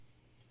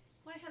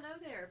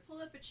hello there.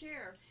 Pull up a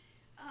chair.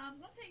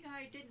 One thing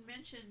I didn't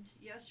mention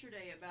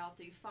yesterday about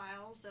the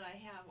files that I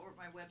have over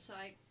my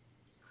website,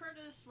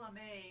 Curtis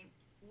LeMay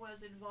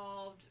was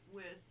involved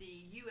with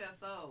the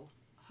UFO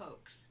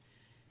hoax.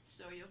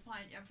 So you'll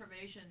find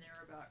information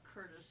there about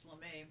Curtis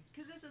LeMay.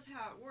 Because this is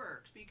how it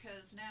works.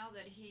 Because now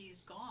that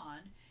he's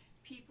gone,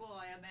 people,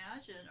 I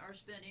imagine, are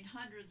spending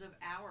hundreds of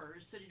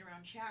hours sitting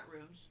around chat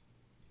rooms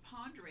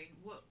pondering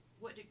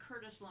what did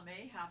Curtis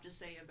LeMay have to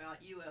say about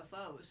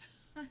UFOs.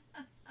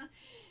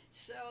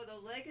 So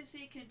the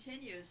legacy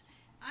continues.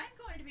 I'm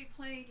going to be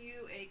playing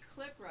you a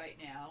clip right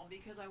now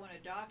because I want to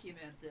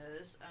document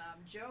this.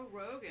 Joe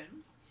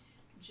Rogan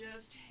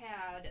just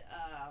had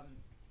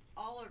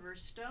Oliver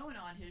Stone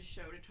on his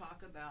show to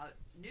talk about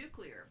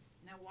nuclear.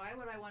 Now, why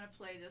would I want to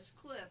play this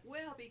clip?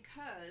 Well,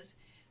 because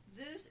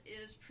this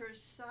is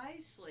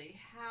precisely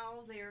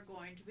how they're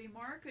going to be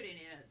marketing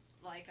it.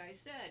 Like I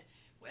said,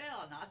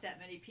 well, not that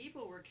many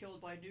people were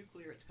killed by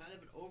nuclear. It's kind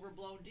of an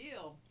overblown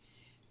deal.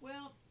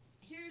 Well,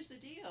 here's the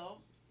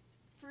deal.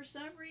 For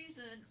some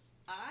reason,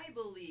 I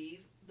believe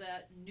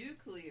that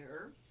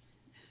nuclear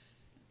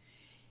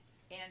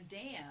and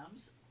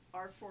dams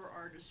are for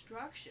our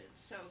destruction.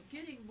 So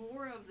getting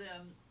more of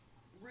them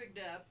rigged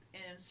up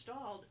and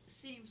installed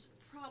seems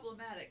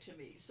problematic to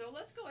me. So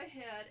let's go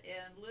ahead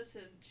and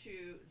listen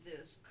to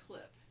this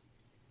clip.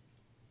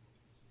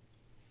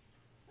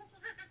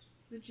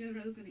 The Joe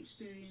Rogan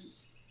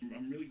Experience.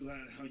 I'm really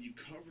glad how you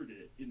covered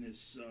it in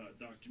this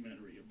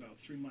documentary about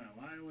 3 Mile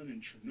Island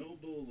and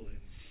Chernobyl and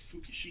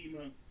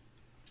Fukushima.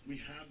 We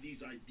have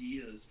these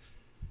ideas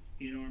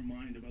in our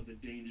mind about the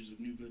dangers of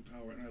nuclear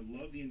power, and I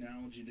love the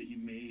analogy that you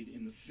made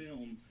in the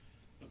film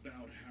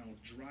about how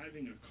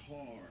driving a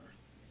car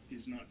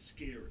is not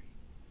scary,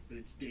 but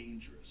it's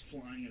dangerous.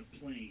 Flying in a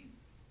plane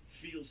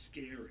feels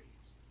scary,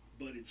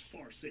 but it's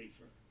far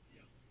safer.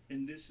 Yeah.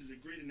 And this is a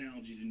great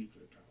analogy to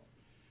nuclear power.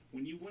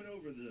 When you went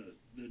over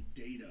the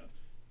data,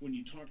 when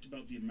you talked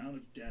about the amount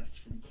of deaths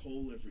from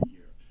coal every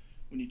year,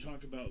 when you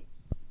talk about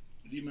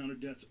the amount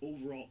of deaths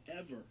overall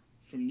ever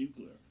from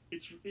nuclear,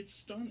 it's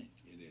stunning.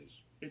 It is.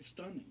 It's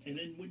stunning. And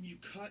then when you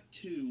cut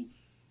to,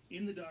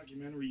 in the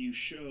documentary, you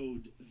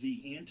showed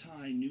the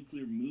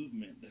anti-nuclear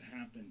movement that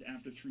happened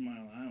after 3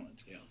 Mile Island.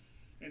 Yeah.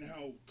 And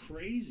how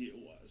crazy it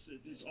was.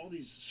 There's all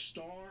these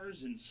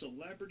stars and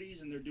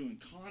celebrities, and they're doing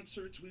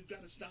concerts. We've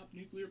got to stop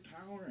nuclear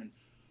power, and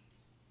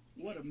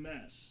what a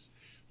mess.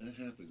 That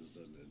happens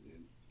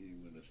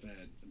when a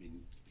fad,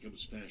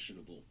 becomes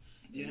fashionable.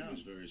 Yeah. It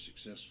was a very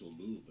successful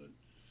movement.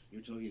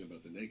 You're talking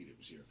about the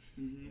negatives here,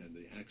 and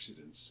the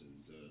accidents,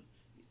 and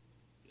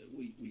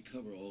we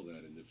cover all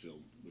that in the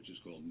film, which is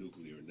called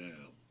Nuclear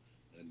Now.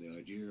 And the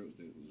idea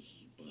that was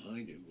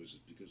behind it was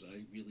because I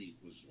really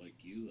was like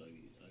you.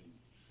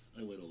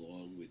 I went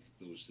along with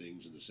those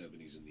things in the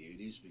 70s and the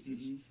 80s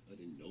because I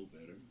didn't know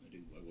better.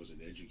 I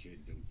wasn't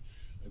educated. And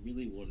I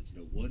really wanted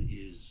to know, what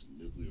is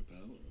nuclear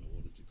power? I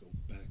wanted to go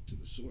back to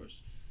the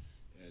source.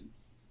 And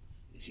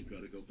you've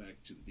got to go back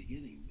to the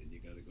beginning, and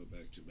you've got to go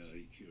back to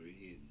Marie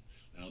Curie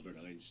and Albert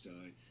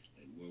Einstein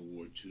and World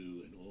War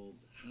II and all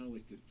how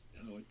it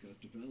got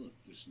developed.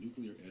 This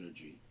nuclear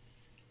energy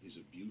is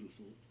a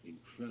beautiful,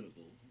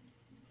 incredible,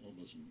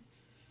 almost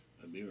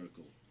a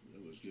miracle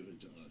that was given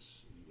to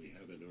us. We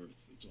have an Earth.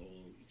 It's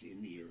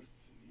in the Earth.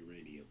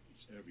 Uranium.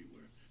 It's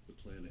everywhere. The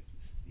planet,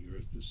 the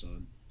Earth, the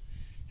sun,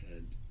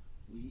 and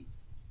we,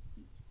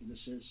 in a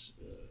sense,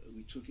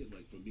 we took it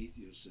like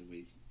Prometheus, and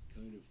we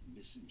kind of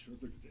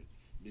misinterpreted it,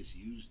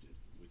 misused it,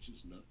 which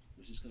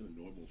is kind of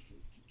normal for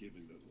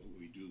given what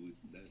we do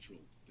with natural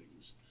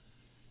things.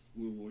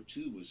 World War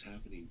II was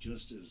happening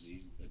just as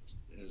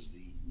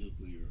the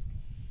nuclear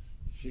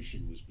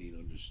fission was being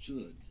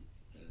understood,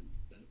 and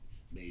that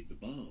made the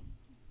bomb.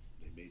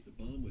 They made the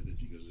bomb with it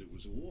because it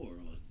was a war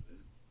on.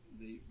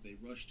 They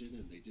rushed in,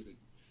 and they did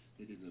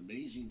an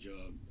amazing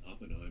job.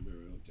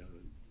 Oppenheimer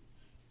down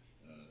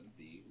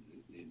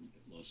in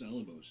Los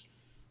Alamos,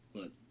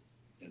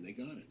 and they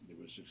got it. They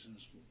were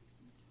successful.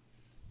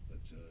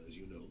 But as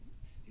you know,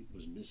 it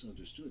was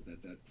misunderstood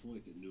at that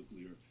point that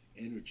nuclear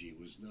energy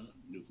was not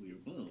nuclear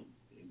bomb.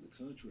 In the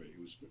contrary,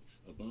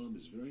 a bomb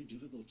is very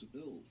difficult to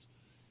build,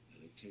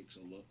 and it takes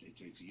a lot. It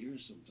takes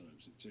years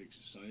sometimes. It takes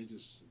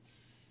scientists.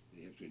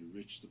 They have to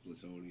enrich the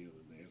plutonium,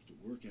 and they have to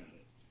work at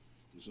it.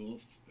 There's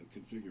all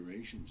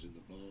configurations in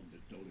the bomb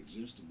that don't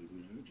exist in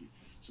nuclear energy.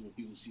 So when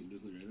people see a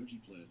nuclear energy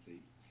plant,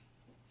 they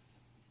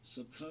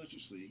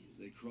subconsciously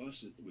they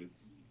cross it with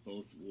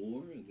both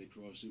war, and they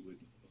cross it with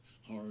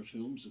horror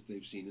films that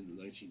they've seen in the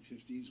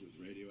 1950s with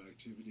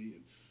radioactivity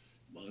and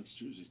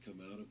monsters that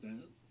come out of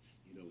that.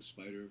 You know, the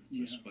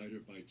spider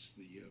bites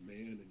the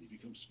man, and he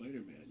becomes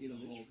Spider-Man. You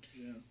know,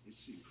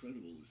 it's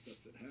incredible the stuff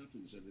that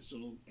happens, and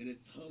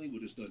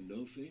Hollywood has done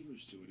no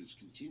favors to it. It's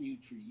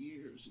continued for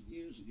years and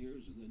years and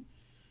years, and then,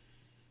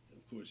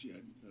 of course, you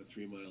had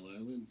 3 Mile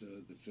Island.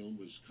 The film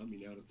was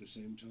coming out at the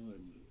same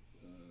time,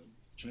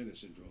 China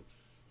Syndrome,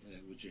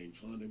 with Jane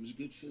Fonda. It was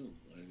a good film.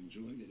 I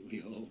enjoyed it.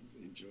 We all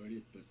enjoyed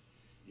it, but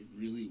it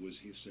really was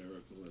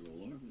hysterical and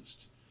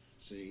alarmist.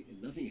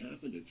 And nothing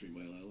happened at 3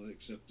 Mile Island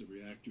except the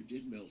reactor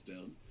did melt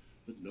down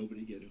but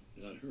nobody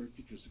got hurt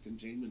because the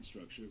containment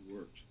structure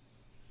worked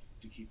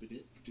to keep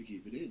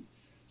it in.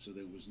 So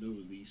there was no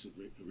release of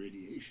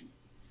radiation.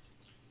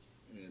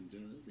 And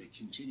they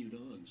continued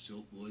on.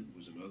 Silkwood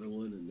was another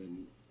one, and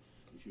then,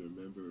 if you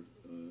remember,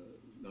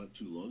 not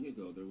too long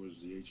ago, there was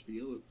the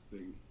HBO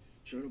thing,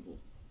 Chernobyl.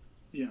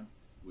 Yeah.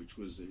 Which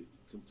was a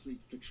complete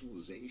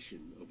fictionalization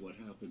of what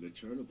happened at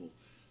Chernobyl.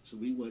 So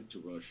we went to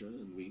Russia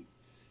and we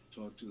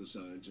talked to the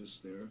scientists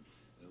there,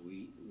 and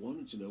we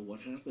wanted to know what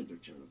happened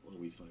at Chernobyl, and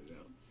we find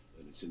out,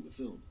 and it's in the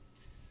film.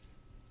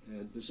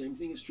 And the same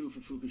thing is true for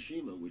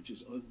Fukushima, which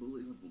is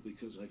unbelievable,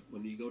 because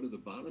when you go to the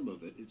bottom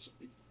of it,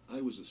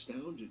 I was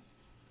astounded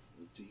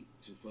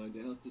to find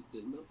out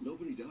that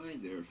nobody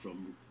died there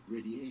from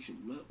radiation.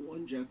 Not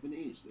one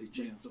Japanese. They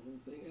checked the whole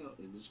thing out,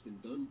 and it's been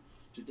done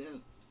to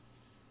death.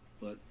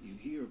 But you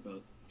hear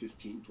about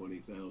 15,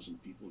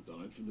 20,000 people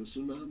died from the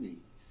tsunami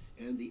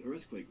and the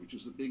earthquake, which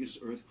was the biggest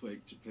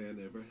earthquake Japan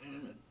ever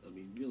had. I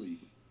mean, really.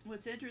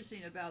 What's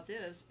interesting about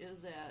this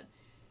is that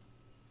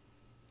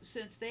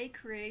since they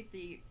create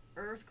the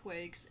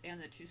earthquakes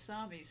and the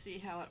tsunamis, see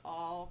how it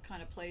all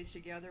kind of plays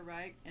together,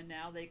 right? And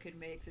now they could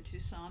make the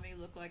tsunami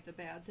look like the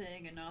bad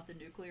thing and not the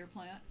nuclear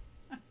plant.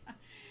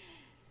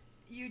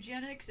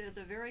 Eugenics is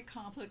a very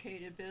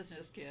complicated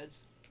business,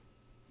 kids.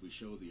 We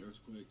show the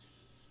earthquake.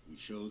 We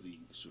show the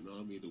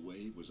tsunami. The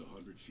wave was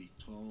 100 feet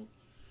tall.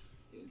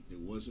 There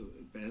was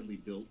a badly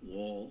built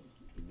wall.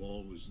 The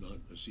wall was not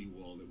a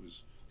seawall that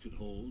could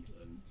hold,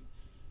 and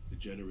the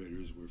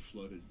generators were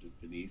flooded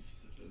beneath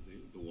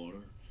the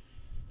water.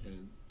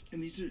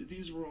 And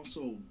these were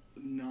also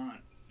not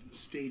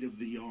state of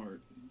the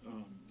art.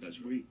 That's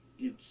right.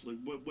 It's like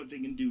what they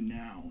can do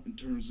now in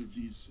terms of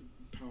these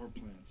power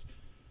plants.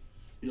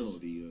 No,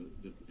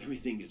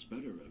 everything gets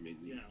better. I mean,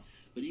 yeah.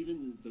 But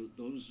even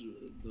those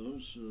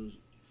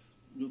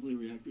nuclear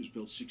reactors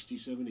built 60,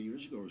 70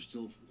 years ago are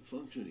still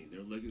functioning.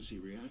 They're legacy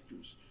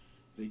reactors.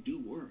 They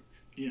do work.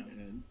 Yeah.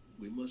 And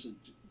we mustn't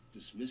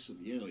dismiss them.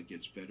 Yeah, it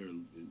gets better.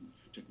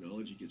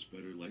 Technology gets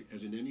better. Like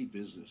as in any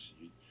business,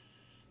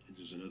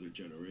 there's another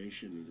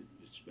generation, and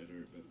it's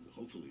better,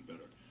 hopefully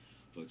better.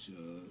 But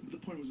the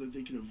point was that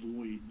they could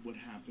avoid what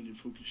happened in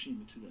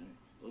Fukushima today.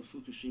 Well,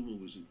 Fukushima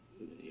was,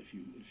 if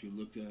you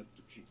look at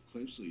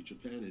closely,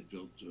 Japan had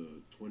built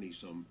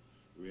 20-some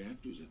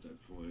reactors at that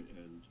point,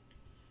 and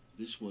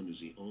this one is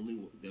the only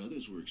one. The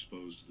others were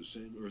exposed to the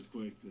same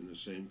earthquake and the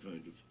same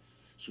kind of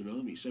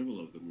tsunami. Several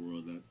of them were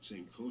on that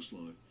same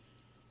coastline,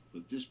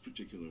 but this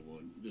particular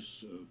one,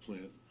 this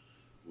plant,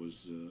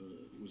 was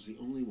the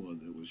only one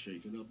that was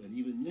shaken up. And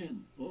even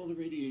then, all the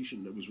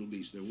radiation that was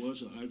released, there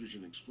was a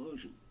hydrogen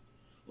explosion.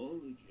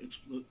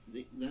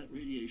 That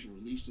radiation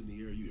released in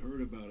the air, you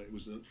heard about it. It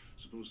was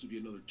supposed to be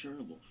another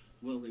Chernobyl.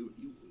 Well,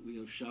 we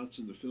have shots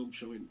in the film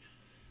showing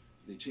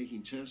they're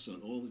taking tests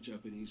on all the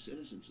Japanese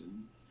citizens,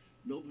 and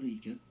nobody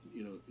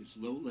it's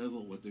low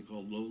level, what they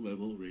call low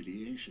level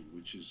radiation,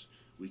 which is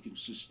we can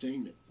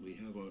sustain it. We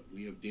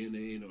have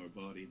DNA in our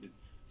body that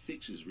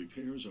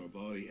repairs our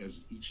body as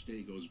each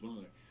day goes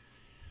by.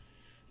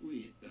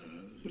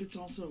 But it's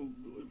also,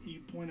 you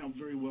point out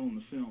very well in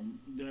the film,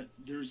 that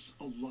there's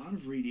a lot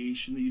of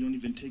radiation that you don't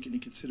even take into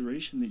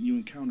consideration that you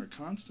encounter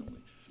constantly.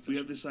 We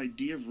have this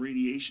idea of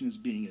radiation as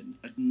being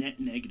a net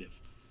negative.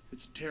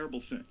 It's a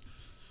terrible thing.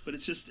 But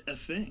it's just a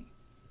thing.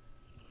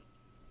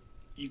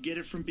 You get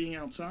it from being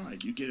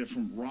outside. You get it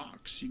from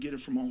rocks. You get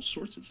it from all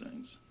sorts of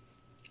things.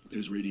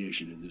 There's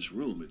radiation in this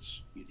room.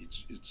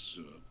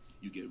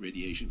 You get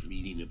radiation from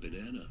eating a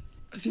banana.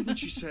 I think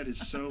what you said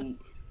is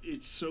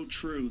it's so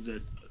true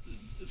that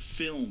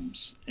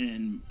films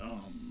and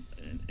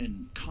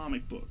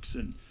comic books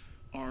and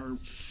our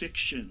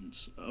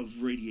fictions of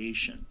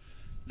radiation,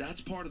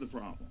 that's part of the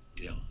problem.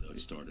 Yeah, that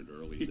started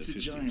early in the 50s. It's a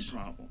giant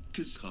problem.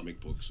 Because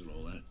comic books and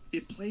all that.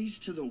 It plays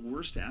to the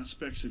worst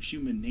aspects of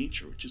human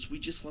nature, which is we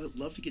just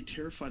love to get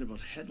terrified about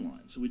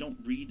headlines, so we don't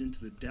read into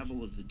the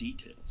devil of the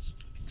details.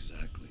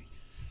 Exactly.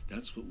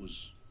 That's what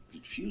was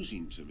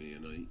confusing to me,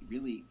 and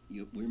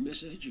we're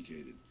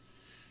miseducated.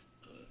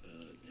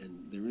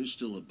 And there is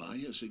still a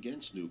bias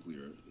against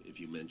nuclear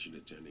if you mention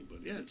it to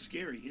anybody. Yeah, it's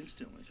scary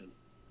instantly. And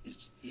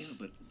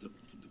but the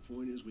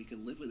point is we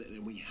can live with it,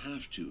 and we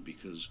have to,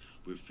 because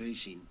we're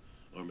facing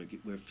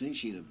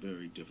a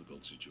very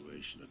difficult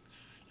situation,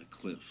 a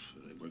cliff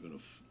that we're going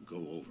to go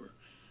over,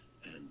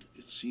 and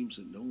it seems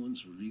that no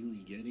one's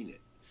really getting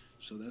it.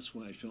 So that's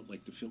why I felt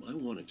like the film, I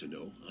wanted to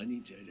know. I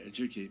need to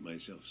educate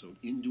myself. So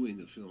in doing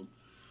the film,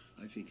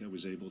 I think I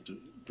was able to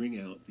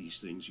bring out these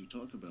things you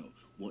talk about.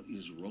 What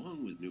is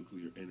wrong with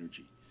nuclear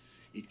energy?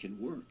 It can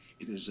work.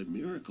 It is a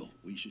miracle.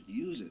 We should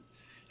use it,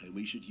 and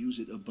we should use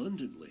it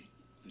abundantly.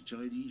 The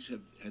Chinese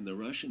and the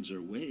Russians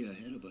are way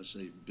ahead of us.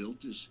 They've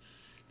built this.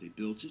 They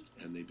built it,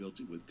 and they built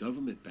it with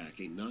government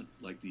backing, not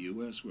like the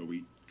U.S., where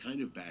we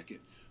kind of back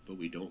it, but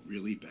we don't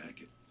really back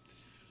it.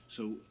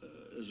 So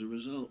as a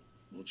result,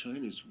 well,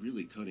 China's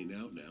really cutting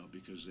out now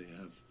because they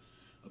have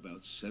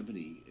about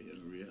 70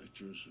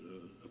 reactors,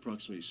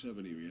 approximately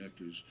 70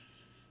 reactors,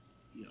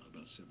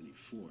 about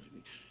 74, I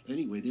think.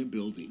 Anyway, they're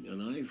building,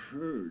 and I've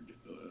heard,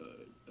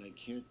 I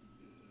can't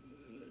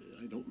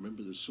I don't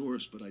remember the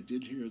source, but I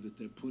did hear that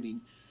they're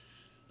putting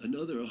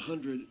another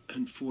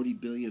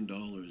 $140 billion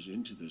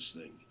into this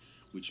thing,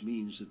 which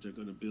means that they're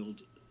going to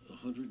build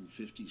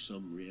 150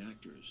 some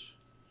reactors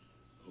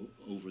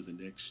over the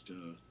next,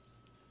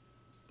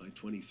 by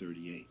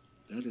 2038.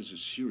 That is a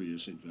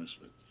serious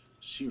investment.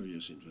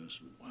 Serious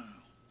investment. Wow.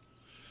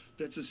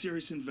 That's a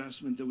serious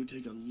investment that would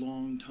take a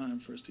long time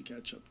for us to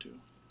catch up to.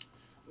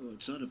 Well,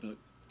 it's not about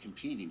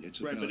competing.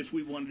 It's Right, about, but if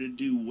we wanted to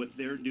do what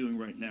they're doing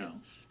right now,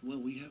 well,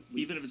 we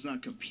even if it's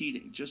not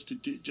competing, just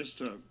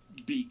to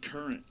be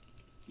current.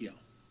 Yeah.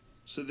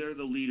 So they're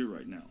the leader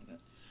right now.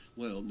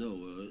 Well,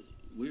 no,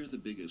 we're the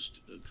biggest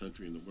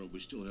country in the world. We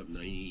still have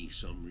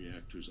 90-some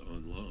reactors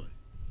online.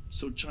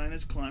 So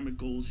China's climate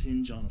goals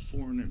hinge on a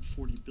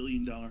 $440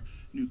 billion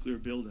nuclear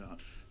build-out.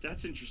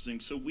 That's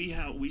interesting. So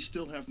we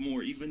still have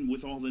more, even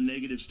with all the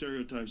negative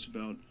stereotypes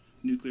about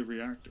nuclear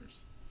reactors.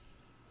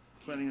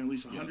 Planning on at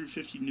least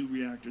 150 new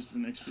reactors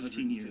in the next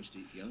 15 years.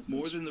 Yeah,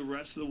 More than the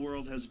rest of the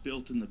world has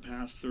built in the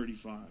past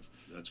 35.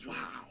 That's correct.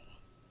 Wow.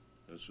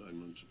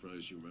 I'm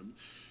surprised you remember.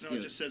 No, Yeah.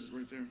 It just says it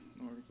right there in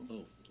the article.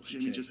 Oh,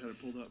 Jamie okay. just had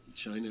it pulled up.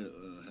 China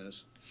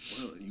has.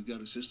 Wow, you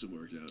got a system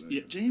worked out.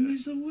 Yeah,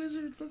 Jamie's a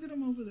wizard. Look at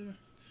him over there.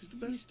 He's the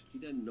best. He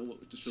doesn't know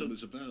what the film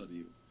is about.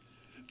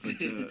 But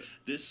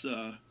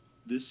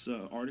this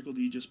article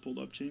that you just pulled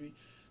up, Jamie,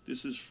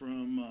 this is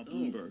from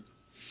Bloomberg.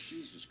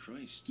 Jesus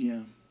Christ.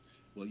 Yeah.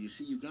 Well, you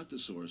see, you got the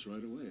source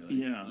right away.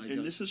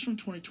 And this is from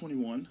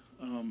 2021.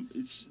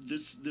 It's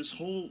this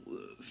whole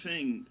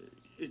thing.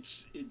 It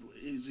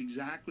is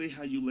exactly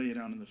how you lay it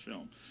out in the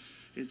film.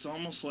 It's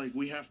almost like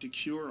we have to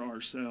cure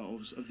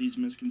ourselves of these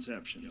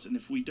misconceptions, and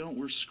if we don't,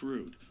 we're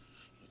screwed.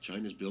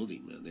 China's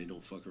building, man. They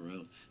don't fuck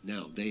around.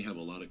 Now they have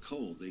a lot of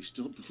coal. They're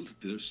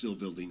still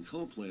building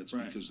coal plants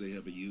because they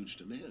have a huge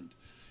demand,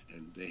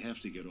 and they have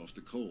to get off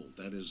the coal.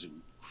 That is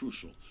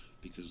crucial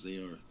because they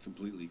are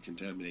completely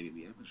contaminating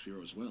the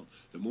atmosphere as well.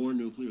 The more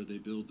nuclear they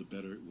build, the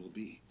better it will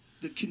be.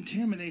 The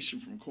contamination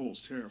from coal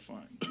is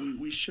terrifying.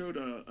 We showed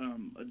a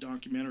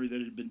documentary that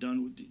had been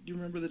done. Do you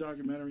remember the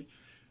documentary?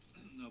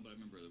 No, but I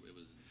remember it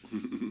was in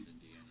Indiana.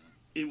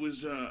 It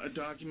was a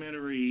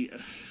documentary.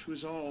 It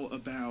was all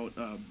about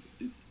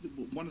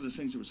one of the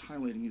things it was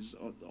highlighting is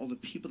all the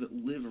people that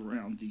live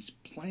around these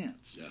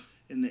plants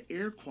and the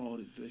air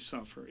quality that they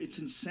suffer. It's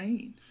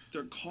insane.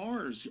 Their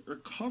cars are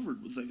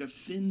covered with like a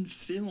thin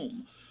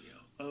film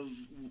of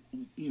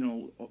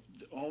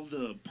all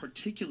the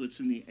particulates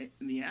in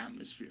the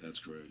atmosphere. That's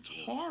correct. It's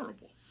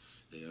horrible.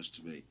 They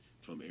estimate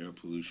from air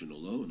pollution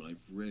alone.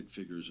 I've read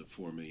figures of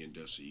 4 million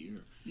deaths a year.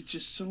 It's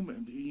just so many.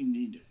 You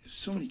need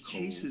so many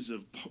cases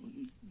of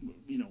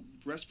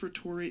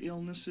respiratory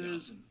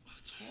illnesses, and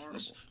it's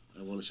horrible.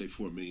 I want to say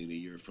 4 million a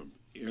year from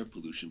air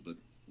pollution, but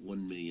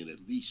 1 million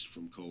at least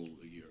from coal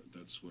a year.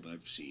 That's what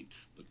I've seen.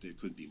 But there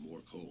could be more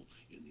coal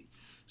in the.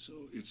 So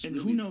it's and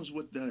really, who knows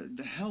what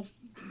the health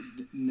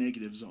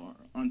negatives are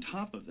on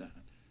top of that.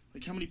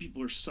 Like how many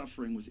people are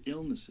suffering with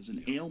illnesses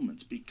and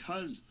ailments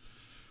because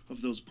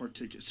of those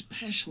particulates,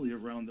 especially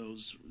around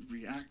those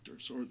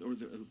reactors or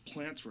the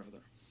plants rather.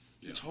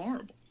 It's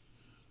horrible.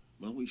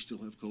 Well, we still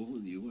have coal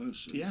in the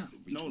U.S. Yeah.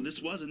 No,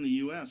 this was in the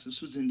U.S.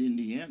 This was in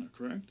Indiana,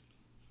 correct?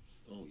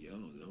 Oh, yeah.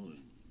 No,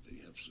 and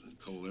they have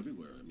coal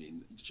everywhere. I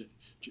mean,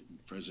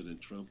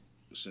 President Trump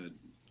said,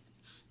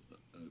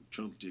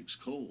 Trump digs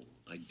coal.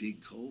 I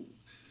dig coal.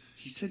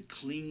 He said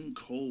clean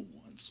coal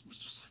once. It was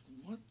just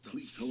like, what the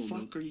clean coal,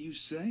 fuck are you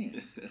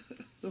saying?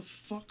 The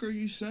fuck are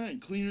you saying?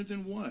 Cleaner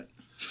than what?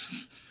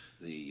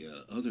 The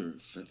other...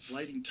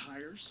 Lighting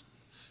tires?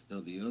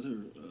 Now, the other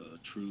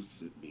truth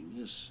that we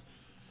miss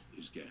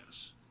is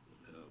gas.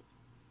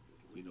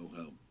 We know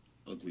how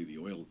ugly the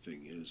oil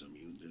thing is. I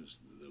mean, there's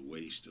the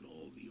waste and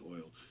all the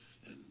oil.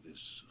 And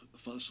this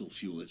fossil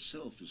fuel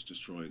itself is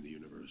destroying the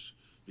universe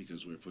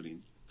because we're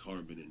putting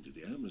carbon into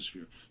the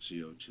atmosphere,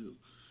 CO2.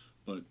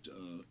 But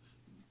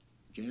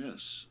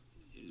gas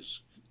is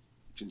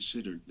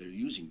considered, they're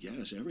using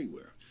gas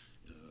everywhere.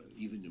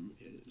 Even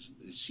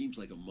it seems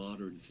like a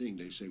modern thing.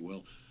 They say,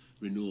 well,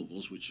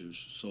 renewables, which is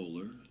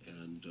solar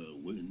and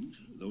wind,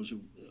 those are,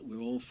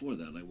 we're all for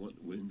that. I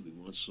want wind, we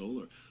want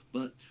solar.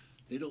 But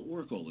they don't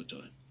work all the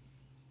time.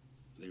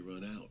 They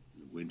run out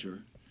in winter,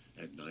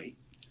 at night.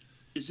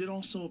 Is it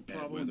also a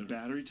problem with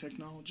battery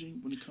technology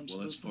when it comes to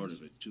those things? Well, that's part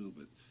of it too,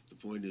 but the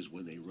point is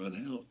when they run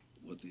out,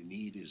 what they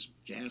need is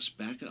gas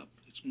backup.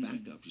 It's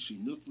backup. You see,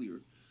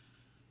 nuclear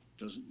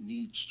doesn't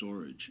need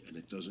storage and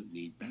it doesn't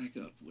need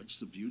backup. What's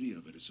the beauty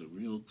of it? It's a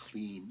real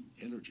clean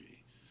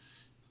energy.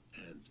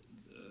 And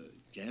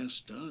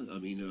gas does. I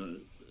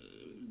mean,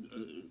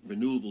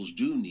 renewables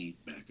do need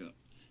backup,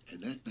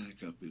 and that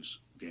backup is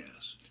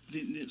gas.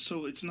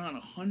 So it's not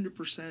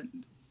 100%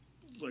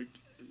 like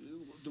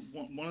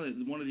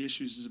one of the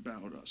issues is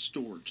about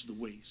storage, the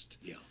waste.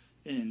 Yeah.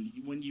 And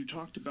when you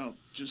talked about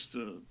just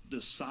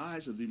the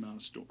size of the amount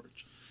of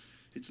storage,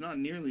 it's not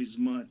nearly as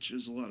much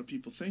as a lot of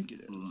people think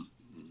it is. Mm-hmm.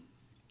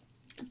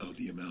 Oh,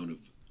 the amount of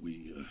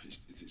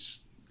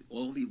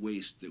all the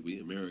waste that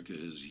America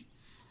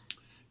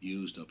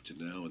used up to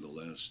now in the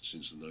last,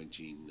 since the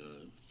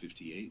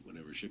 1958,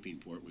 whenever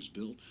Shippingport was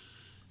built,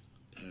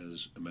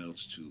 has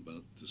amounts to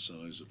about the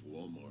size of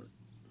Walmart,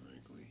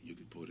 frankly. You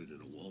could put it in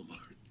a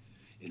Walmart.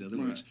 In other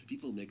words,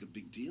 people make a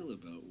big deal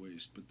about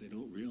waste, but they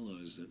don't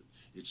realize that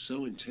it's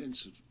so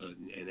intensive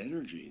an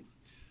energy,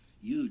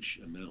 huge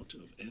amount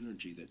of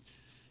energy, that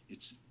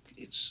it's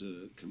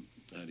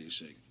how do you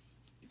say,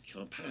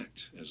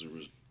 compact as a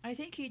result. I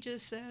think he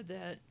just said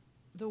that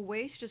the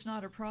waste is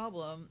not a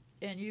problem,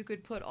 and you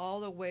could put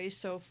all the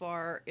waste so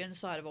far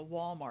inside of a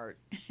Walmart,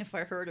 if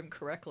I heard him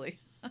correctly.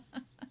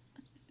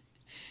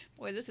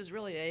 Boy, this is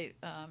really a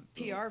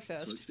PR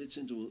fest. So it fits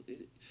into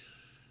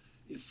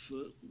if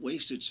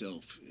waste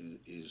itself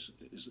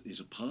is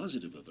a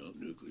positive about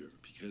nuclear,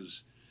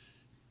 because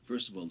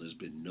first of all, there's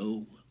been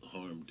no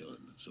harm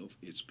done. So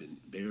it's been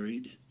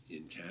buried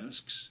in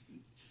casks,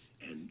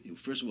 and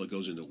first of all, it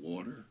goes into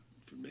water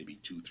for maybe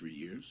 2-3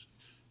 years,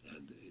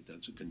 and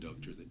that's a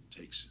conductor that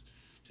takes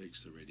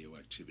the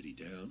radioactivity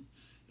down,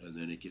 and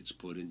then it gets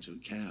put into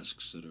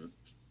casks that are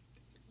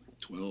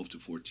 12 to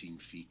 14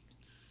 feet.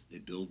 They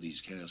build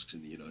these casks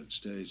in the United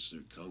States.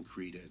 They're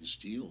concrete and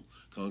steel.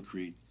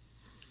 Concrete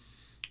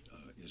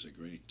is a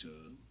great,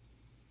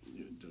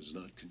 does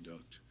not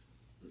conduct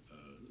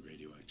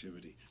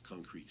radioactivity.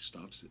 Concrete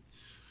stops it.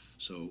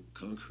 So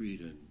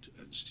concrete and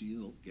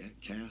steel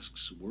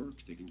casks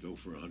work. They can go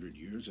for 100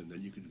 years, and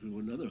then you can go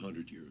another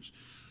 100 years.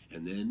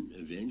 And then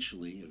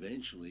eventually,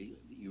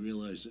 you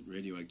realize that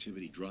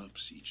radioactivity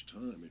drops each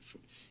time.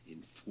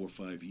 In 4 or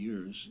 5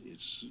 years,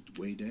 it's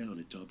way down.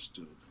 It drops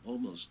to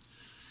almost,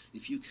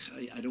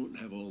 I don't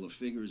have all the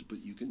figures,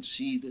 but you can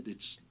see that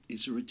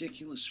it's a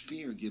ridiculous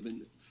fear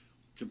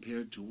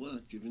compared to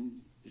what?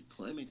 Given that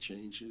climate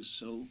change is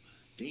so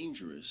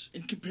dangerous.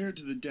 And compared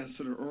to the deaths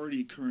that are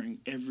already occurring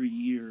every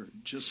year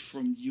just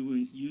from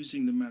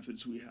using the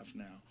methods we have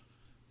now.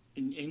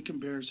 In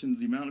comparison to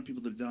the amount of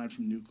people that died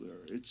from nuclear,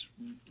 it's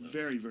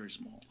very, very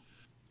small.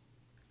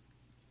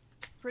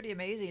 Pretty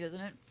amazing,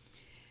 isn't it?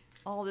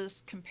 All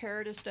this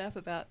comparative stuff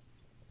about,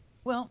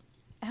 well,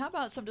 how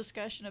about some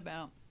discussion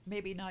about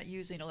maybe not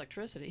using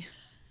electricity?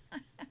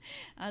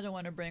 I don't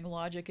want to bring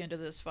logic into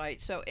this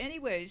fight. So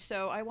anyways,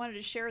 I wanted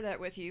to share that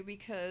with you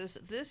because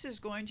this is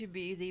going to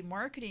be the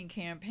marketing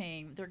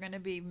campaign. They're going to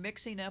be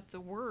mixing up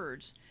the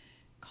words,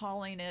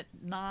 calling it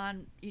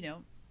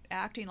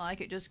acting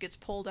like it just gets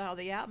pulled out of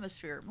the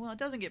atmosphere. Well, it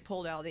doesn't get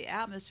pulled out of the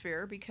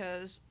atmosphere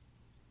because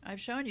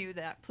I've shown you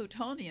that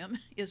plutonium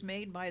is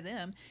made by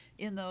them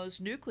in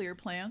those nuclear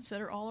plants that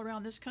are all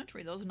around this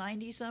country, those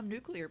 90-some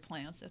nuclear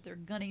plants that they're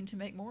gunning to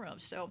make more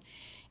of. So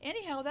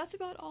anyhow, that's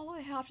about all I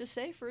have to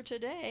say for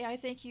today. I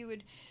think you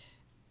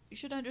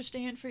should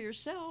understand for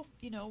yourself,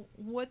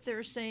 what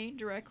they're saying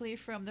directly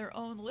from their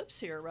own lips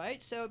here,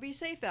 right? So be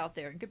safe out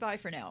there, and goodbye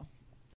for now.